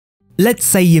Let's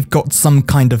say you've got some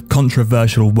kind of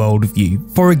controversial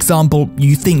worldview. For example,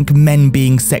 you think men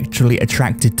being sexually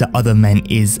attracted to other men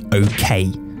is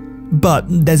okay. But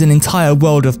there's an entire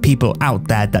world of people out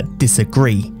there that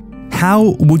disagree.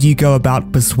 How would you go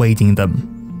about persuading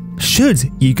them?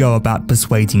 Should you go about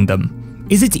persuading them?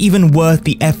 Is it even worth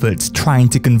the effort trying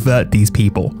to convert these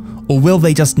people? Or will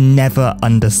they just never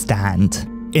understand?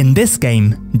 In this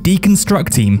game,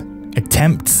 Deconstructeam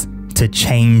attempts to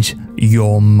change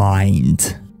your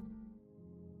mind.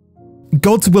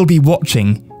 Gods Will Be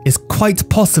Watching is quite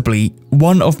possibly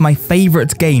one of my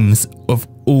favourite games of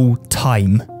all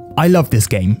time. I love this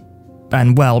game,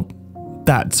 and well,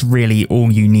 that's really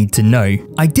all you need to know.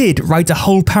 I did write a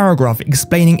whole paragraph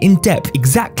explaining in depth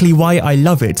exactly why I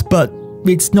love it, but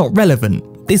it's not relevant.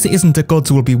 This isn't a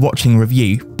Gods Will Be Watching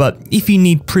review, but if you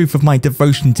need proof of my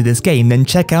devotion to this game, then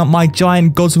check out my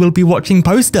giant Gods Will Be Watching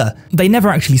poster. They never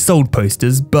actually sold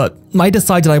posters, but I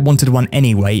decided I wanted one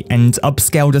anyway and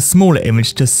upscaled a smaller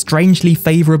image to strangely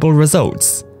favourable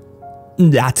results.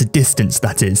 At a distance,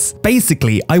 that is.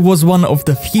 Basically, I was one of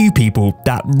the few people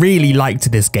that really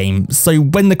liked this game, so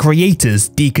when the creators,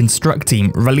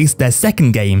 Deconstructeam, released their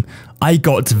second game, I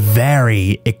got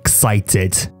very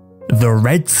excited. The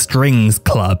Red Strings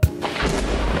Club.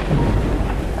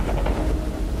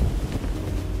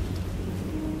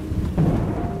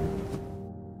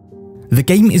 The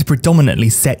game is predominantly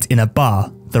set in a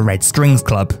bar, the Red Strings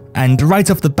Club, and right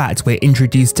off the bat we're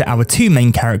introduced to our two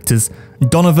main characters,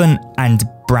 Donovan and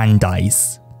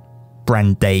Brandeis.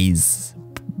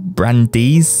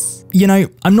 You know,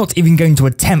 I'm not even going to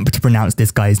attempt to pronounce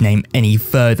this guy's name any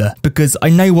further, because I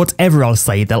know whatever I'll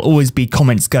say, there'll always be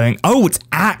comments going, oh, it's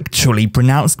actually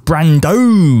pronounced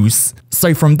Brandos.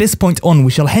 So from this point on,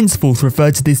 we shall henceforth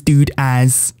refer to this dude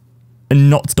as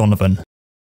not Donovan.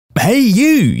 Hey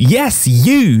you, yes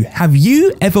you, have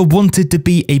you ever wanted to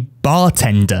be a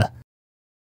bartender?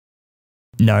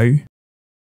 No?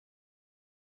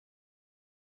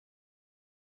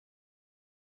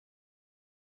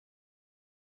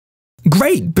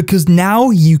 Great, because now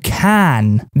you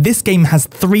can! This game has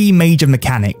three major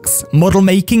mechanics: model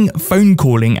making, phone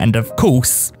calling, and of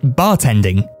course,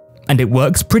 bartending. And it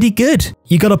works pretty good.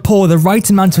 You gotta pour the right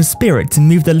amount of spirit to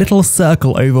move the little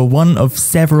circle over one of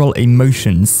several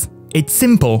emotions. It's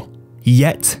simple,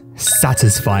 yet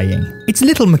satisfying. It's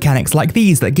little mechanics like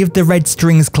these that give the Red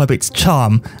Strings Club its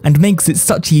charm and makes it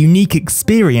such a unique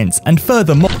experience, and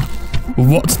furthermore—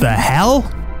 what the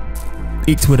hell?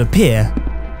 It would appear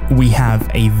we have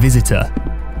a visitor.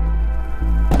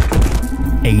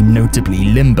 A notably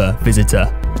limber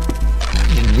visitor.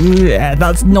 Yeah,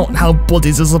 that's not how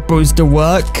bodies are supposed to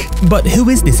work. But who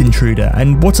is this intruder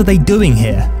and what are they doing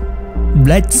here?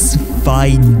 Let's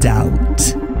find out.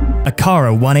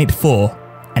 Akara 184,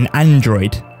 an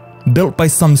android, built by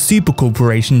some super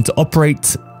corporation to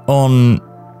operate on—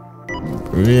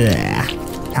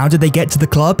 how did they get to the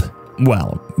club?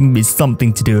 Well, it's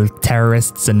something to do with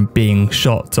terrorists and being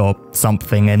shot or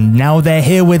something, and now they're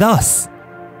here with us.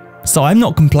 So I'm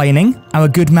not complaining. Our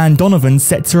good man Donovan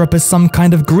sets her up as some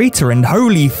kind of greeter, and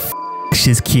holy f***,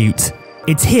 she's cute.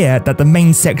 It's here that the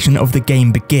main section of the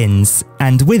game begins,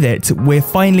 and with it, we're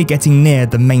finally getting near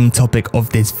the main topic of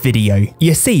this video.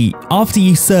 You see, after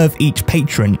you serve each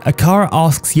patron, Akara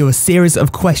asks you a series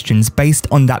of questions based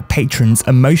on that patron's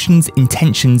emotions,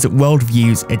 intentions,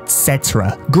 worldviews,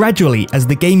 etc. Gradually, as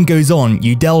the game goes on,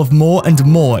 you delve more and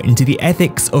more into the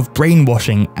ethics of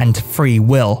brainwashing and free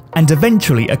will. And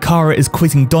eventually, Akara is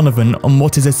quizzing Donovan on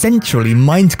what is essentially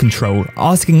mind control,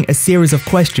 asking a series of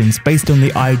questions based on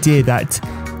the idea that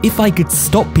if I could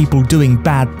stop people doing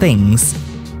bad things,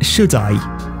 should I?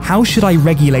 How should I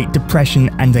regulate depression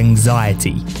and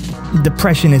anxiety?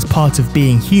 Depression is part of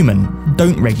being human,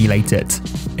 don't regulate it.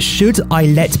 Should I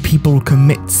let people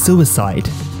commit suicide?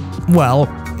 Well,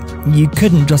 you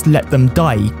couldn't just let them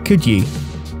die, could you?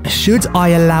 Should I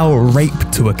allow rape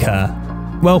to occur?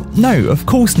 Well, no, of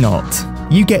course not.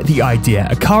 You get the idea.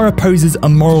 Akara poses a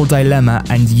moral dilemma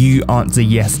and you answer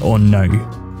yes or no.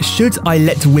 Should I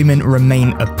let women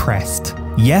remain oppressed?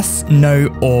 Yes, no,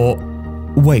 or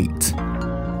wait.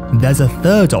 There's a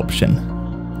third option.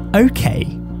 Okay.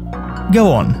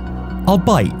 Go on. I'll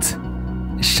bite.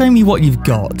 Show me what you've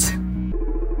got.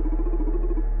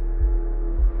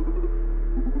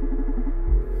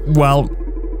 Well,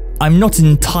 I'm not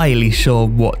entirely sure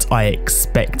what I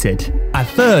expected. A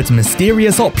third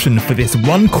mysterious option for this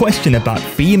one question about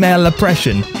female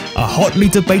oppression, a hotly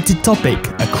debated topic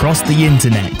across the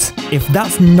internet. If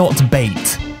that's not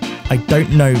bait, I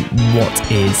don't know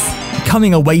what is.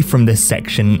 Coming away from this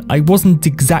section, I wasn't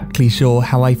exactly sure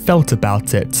how I felt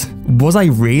about it. Was I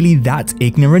really that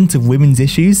ignorant of women's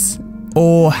issues?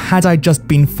 Or had I just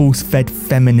been force-fed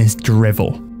feminist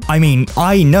drivel? I mean,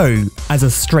 I know, as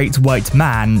a straight white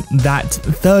man, that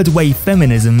third-wave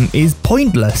feminism is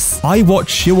pointless. I watch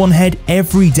Shoe on Head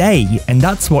every day, and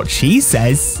that's what she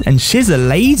says. And she's a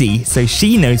lady, so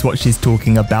she knows what she's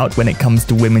talking about when it comes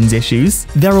to women's issues.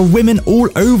 There are women all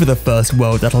over the first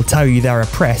world that'll tell you they're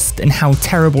oppressed and how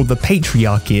terrible the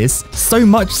patriarchy is, so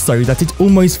much so that it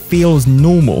almost feels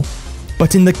normal.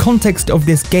 But in the context of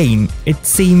this game, it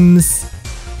seems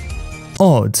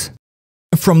odd.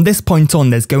 From this point on,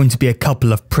 there's going to be a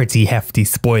couple of pretty hefty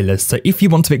spoilers, so if you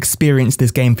want to experience this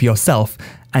game for yourself,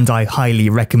 and I highly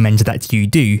recommend that you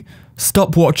do,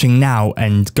 stop watching now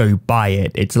and go buy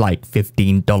it. It's like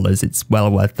 $15, it's well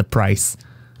worth the price.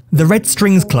 The Red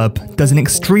Strings Club does an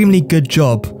extremely good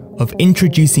job of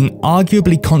introducing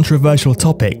arguably controversial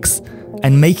topics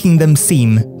and making them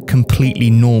seem completely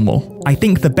normal. I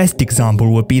think the best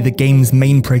example would be the game's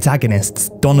main protagonists,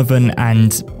 Donovan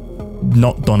and...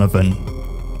 not Donovan.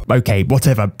 Okay,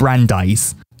 whatever,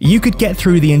 Brandeis. You could get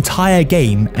through the entire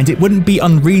game and it wouldn't be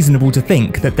unreasonable to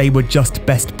think that they were just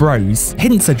best bros.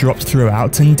 Hints are dropped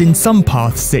throughout and in some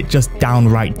paths it just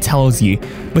downright tells you,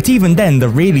 but even then the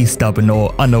really stubborn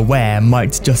or unaware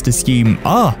might just assume,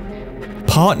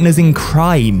 partners in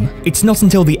crime. It's not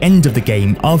until the end of the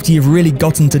game, after you've really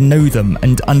gotten to know them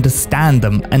and understand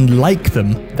them and like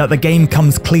them, that the game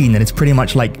comes clean and it's pretty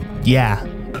much like, yeah,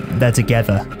 they're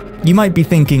together. You might be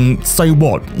thinking, so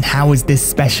what? How is this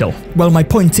special? Well, my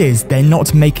point is, they're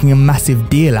not making a massive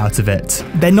deal out of it.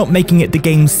 They're not making it the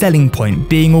game's selling point,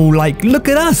 being all like, look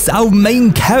at us, our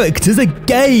main characters are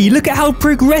gay, look at how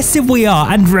progressive we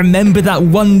are, and remember that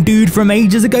one dude from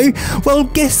ages ago? Well,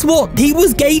 guess what? He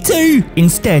was gay too!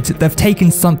 Instead, they've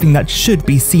taken something that should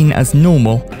be seen as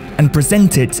normal, and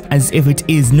present it as if it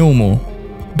is normal.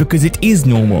 Because it is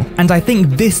normal. And I think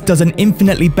this does an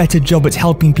infinitely better job at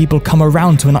helping people come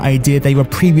around to an idea they were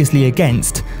previously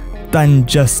against, than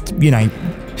just, you know,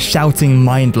 shouting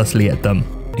mindlessly at them.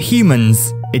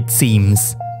 Humans, it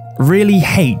seems, really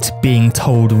hate being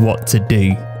told what to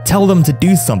do. Tell them to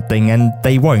do something and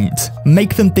they won't.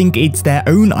 Make them think it's their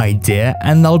own idea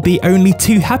and they'll be only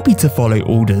too happy to follow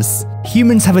orders.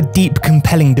 Humans have a deep,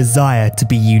 compelling desire to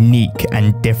be unique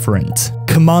and different.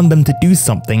 Command them to do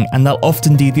something and they'll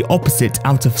often do the opposite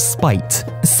out of spite.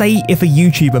 Say if a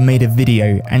YouTuber made a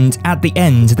video and at the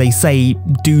end they say,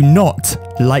 do not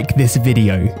like this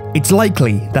video. It's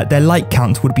likely that their like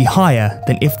count would be higher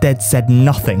than if they'd said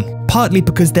nothing. Partly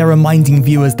because they're reminding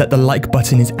viewers that the like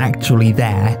button is actually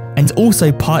there, and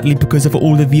also partly because of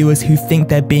all the viewers who think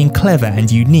they're being clever and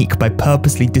unique by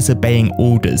purposely disobeying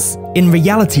orders. In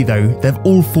reality though, they've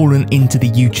all fallen into the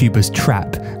YouTuber's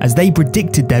trap, as they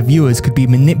predicted their viewers could be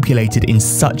manipulated in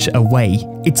such a way.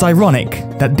 It's ironic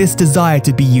that this desire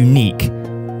to be unique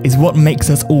is what makes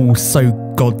us all so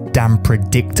goddamn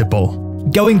predictable.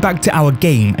 Going back to our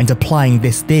game and applying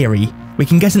this theory, we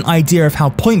can get an idea of how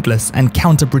pointless and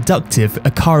counterproductive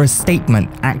Akara's statement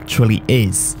actually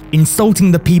is.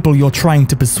 Insulting the people you're trying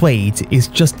to persuade is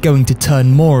just going to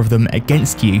turn more of them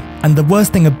against you. And the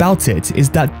worst thing about it is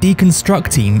that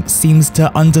Deconstructeam seems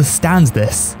to understand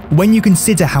this. When you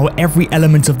consider how every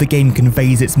element of the game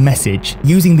conveys its message,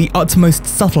 using the utmost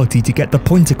subtlety to get the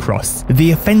point across,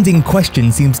 the offending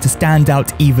question seems to stand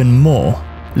out even more.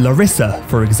 Larissa,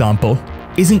 for example,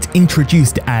 isn't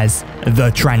introduced as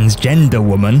the transgender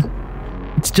woman.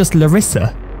 It's just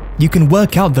Larissa. You can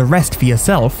work out the rest for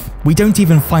yourself. We don't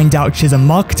even find out she's a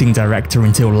marketing director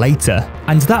until later.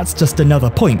 And that's just another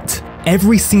point.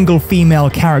 Every single female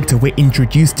character we're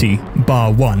introduced to,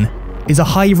 bar one, is a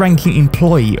high-ranking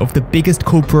employee of the biggest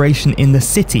corporation in the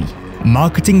city.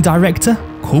 Marketing director,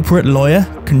 corporate lawyer,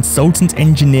 consultant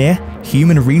engineer,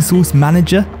 human resource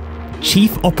manager,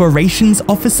 chief operations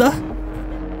officer?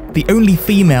 The only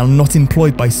female not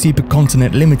employed by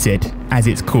Supercontinent Limited, as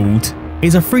it's called,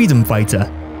 is a freedom fighter,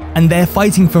 and they're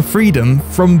fighting for freedom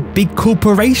from big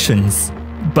corporations.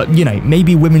 But you know,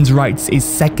 maybe women's rights is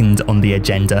second on the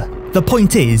agenda. The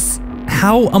point is,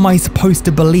 how am I supposed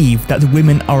to believe that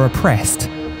women are oppressed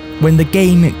when the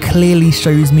game clearly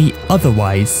shows me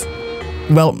otherwise?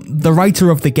 Well, the writer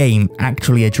of the game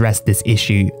actually addressed this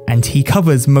issue, and he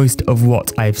covers most of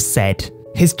what I've said.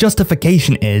 His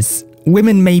justification is,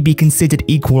 women may be considered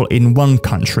equal in one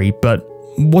country, but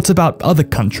what about other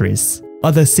countries,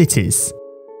 other cities?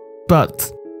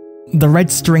 But the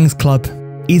Red Strings Club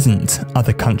isn't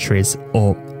other countries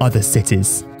or other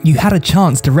cities. You had a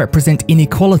chance to represent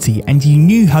inequality and you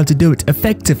knew how to do it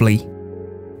effectively.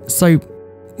 So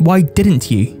why didn't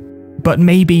you? But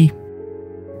maybe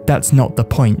that's not the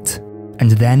point.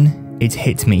 And then it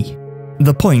hit me.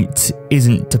 The point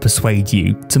isn't to persuade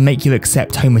you, to make you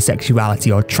accept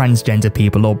homosexuality or transgender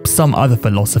people or some other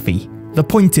philosophy. The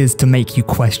point is to make you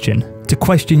question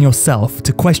yourself,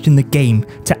 to question the game,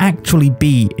 to actually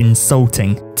be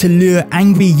insulting, to lure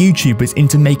angry YouTubers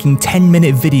into making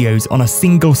 10-minute videos on a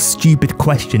single stupid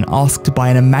question asked by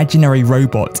an imaginary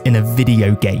robot in a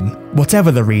video game.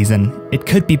 Whatever the reason, it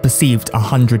could be perceived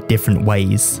 100 different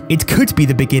ways. It could be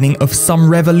the beginning of some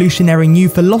revolutionary new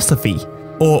philosophy.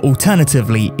 Or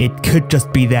alternatively, it could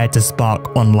just be there to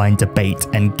spark online debate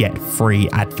and get free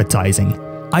advertising.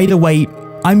 Either way,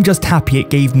 I'm just happy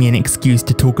it gave me an excuse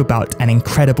to talk about an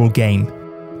incredible game,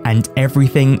 and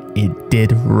everything it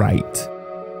did right.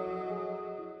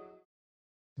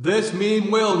 This meme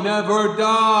will never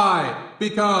die,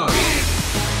 because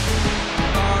we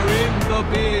are in the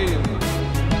bin.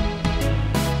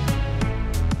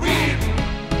 We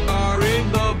are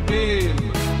in the bin.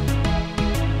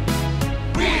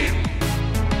 We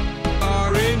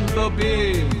are in the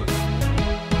bin.